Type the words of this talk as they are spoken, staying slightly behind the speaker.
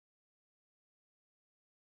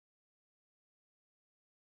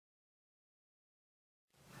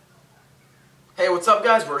Hey, what's up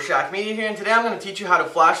guys? We're Shaq Media here, and today I'm going to teach you how to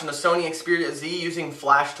flash in the Sony Xperia Z using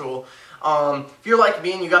Flash Tool. If you're like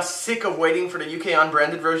me and you got sick of waiting for the UK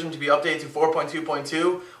unbranded version to be updated to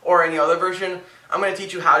 4.2.2 or any other version, I'm going to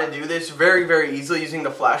teach you how to do this very easily using the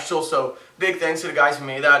Flash Tool. So big thanks to the guys who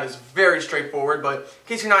made that. It's very straightforward, but in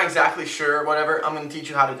case you're not exactly sure or whatever, I'm going to teach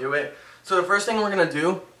you how to do it. So the first thing we're going to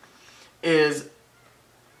do is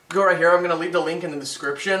go right here. I'm going to leave the link in the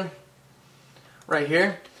description right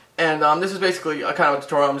here. And this is basically a kind of a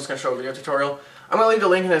tutorial. I'm just going to show a video tutorial. I'm going to leave the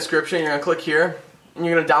link in the description. You're going to click here, and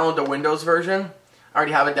you're going to download the Windows version. I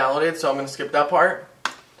already have it downloaded, so I'm going to skip that part.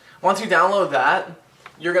 Once you download that,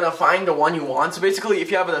 you're going to find the one you want. So basically,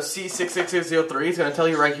 if you have a C66603, it's going to tell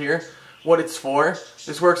you right here what it's for.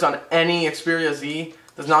 This works on any Xperia Z.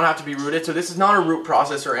 Does not have to be rooted. So this is not a root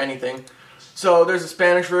process or anything. So there's a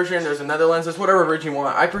Spanish version, there's a Netherlands, there's whatever version you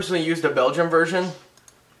want. I personally use the Belgium version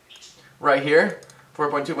right here.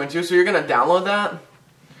 4.2.2, so you're going to download that.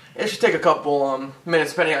 It should take a couple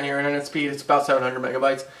minutes depending on your internet speed. It's about 700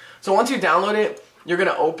 megabytes. So once you download it, you're going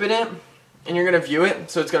to open it and you're going to view it.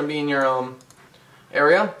 So it's going to be in your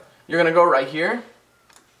area. You're going to go right here.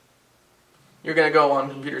 You're going to go on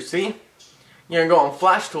computer C. You're going to go on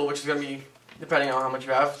Flash Tool, which is going to be, depending on how much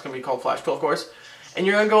you have, it's going to be called Flash Tool, of course. And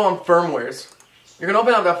you're going to go on Firmwares. You're going to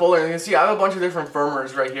open up that folder and you can see I have a bunch of different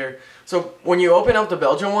firmwares right here. So when you open up the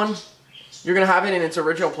Belgian one, you're going to have it in its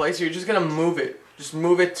original place, so you're just going to move it. Just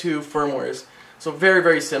move it to firmwares. So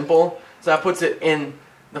very simple. So that puts it in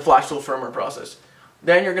the Flash Tool firmware process.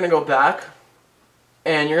 Then you're going to go back,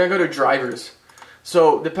 and you're going to go to drivers.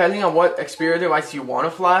 So depending on what Xperia device you want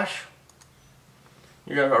to flash,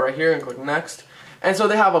 you're going to go right here and click next. And so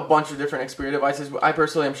they have a bunch of different Xperia devices. I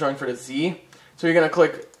personally am showing for the Z. So you're going to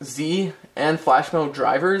click Z and Flash Mode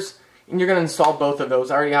drivers. And you're going to install both of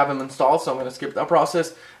those. I already have them installed, so I'm going to skip that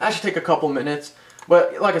process. That should take a couple minutes.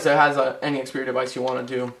 But like I said, it has any Xperia device you want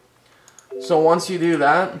to do. So once you do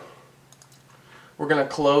that, we're going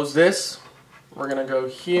to close this. We're going to go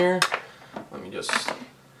here. Let me just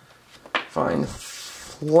find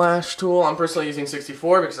Flash Tool. I'm personally using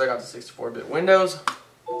 64 because I got the 64-bit Windows.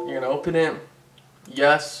 You're going to open it.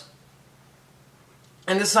 Yes.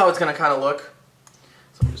 And this is how it's going to kind of look.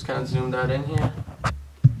 So I'm just kind of zoom that in here.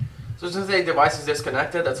 So since the device is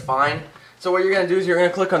disconnected, that's fine. So what you're going to do is you're going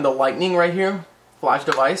to click on the lightning right here, flash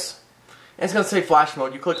device. And it's going to say flash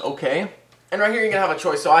mode. You click OK. And right here you're going to have a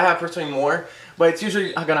choice. So I have personally more, but it's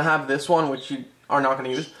usually going to have this one, which you are not going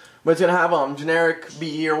to use. But it's going to have generic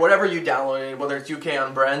BE or whatever you downloaded, whether it's UK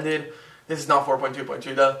unbranded. This is not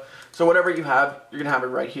 4.2.2 though. So whatever you have, you're going to have it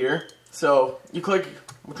right here. So you click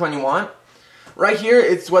which one you want. Right here,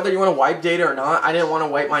 it's whether you want to wipe data or not. I didn't want to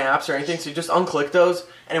wipe my apps or anything, so you just unclick those,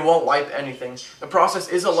 and it won't wipe anything. The process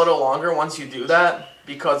is a little longer once you do that,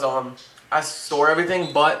 because I store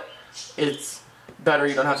everything, but it's better.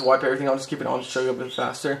 You don't have to wipe everything. I'll just keep it on to show you a bit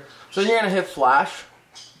faster. So you're going to hit flash.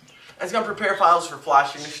 And it's going to prepare files for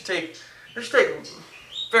flashing. It should take a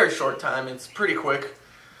very short time. It's pretty quick.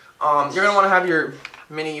 You're going to want to have your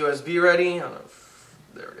mini USB ready. I don't know if,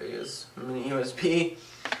 there it is, mini USB.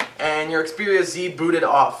 And your Xperia Z booted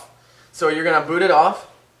off. So you're going to boot it off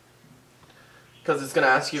because it's going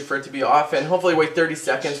to ask you for it to be off, and hopefully wait 30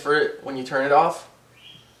 seconds for it when you turn it off.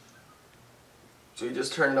 So you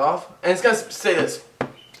just turn it off. And it's going to say this.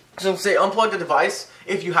 It's going to say unplug the device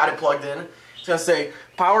if you had it plugged in. It's going to say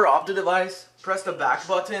power off the device, press the back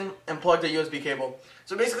button, and plug the USB cable.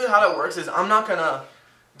 So basically how that works is I'm not going to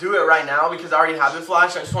do it right now because I already have it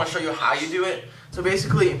flashed. I just want to show you how you do it. So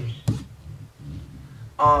basically,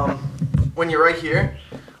 when you're right here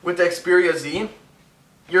with the Xperia Z,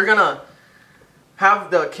 you're gonna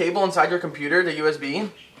have the cable inside your computer, the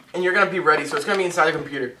USB, and you're gonna be ready. So it's gonna be inside the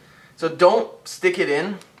computer. So don't stick it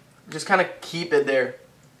in, just kind of keep it there.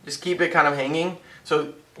 Just keep it kind of hanging.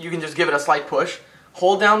 So you can just give it a slight push.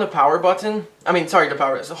 Hold down the power button.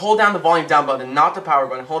 So hold down the volume down button, not the power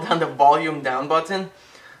button. Hold down the volume down button.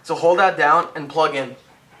 So hold that down and plug in.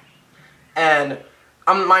 And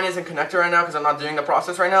mine isn't connected right now because I'm not doing the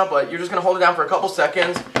process right now, but you're just going to hold it down for a couple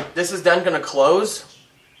seconds. This is then going to close.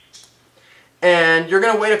 And you're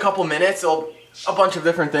going to wait a couple minutes. A bunch of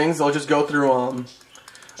different things. They'll just go through,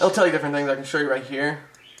 it'll tell you different things. I can show you right here.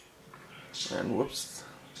 And whoops,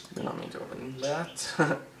 did not mean to open that.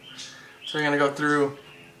 So you're going to go through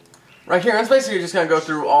right here. And it's basically just going to go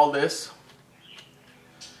through all this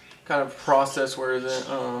kind of process. Where is it?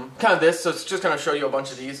 Kind of this. So it's just going to show you a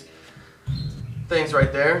bunch of these things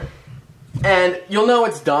right there, and you'll know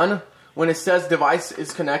it's done when it says device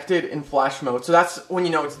is connected in flash mode. So that's when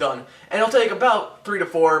you know it's done, and it'll take about 3 to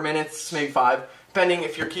 4 minutes, maybe 5, depending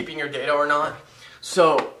if you're keeping your data or not.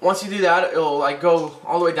 So once you do that, it'll like go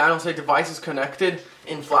all the way down. It'll say device is connected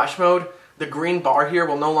in flash mode. The green bar here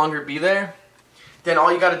will no longer be there. Then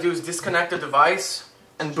all you got to do is disconnect the device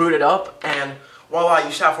and boot it up, and voila,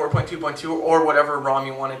 you should have 4.2.2 or whatever ROM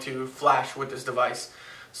you wanted to flash with this device.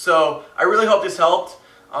 So I really hope this helped.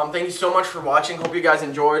 Thank you so much for watching. Hope you guys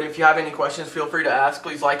enjoyed. If you have any questions, feel free to ask.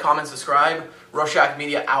 Please like, comment, subscribe. Rorschach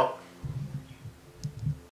Media out.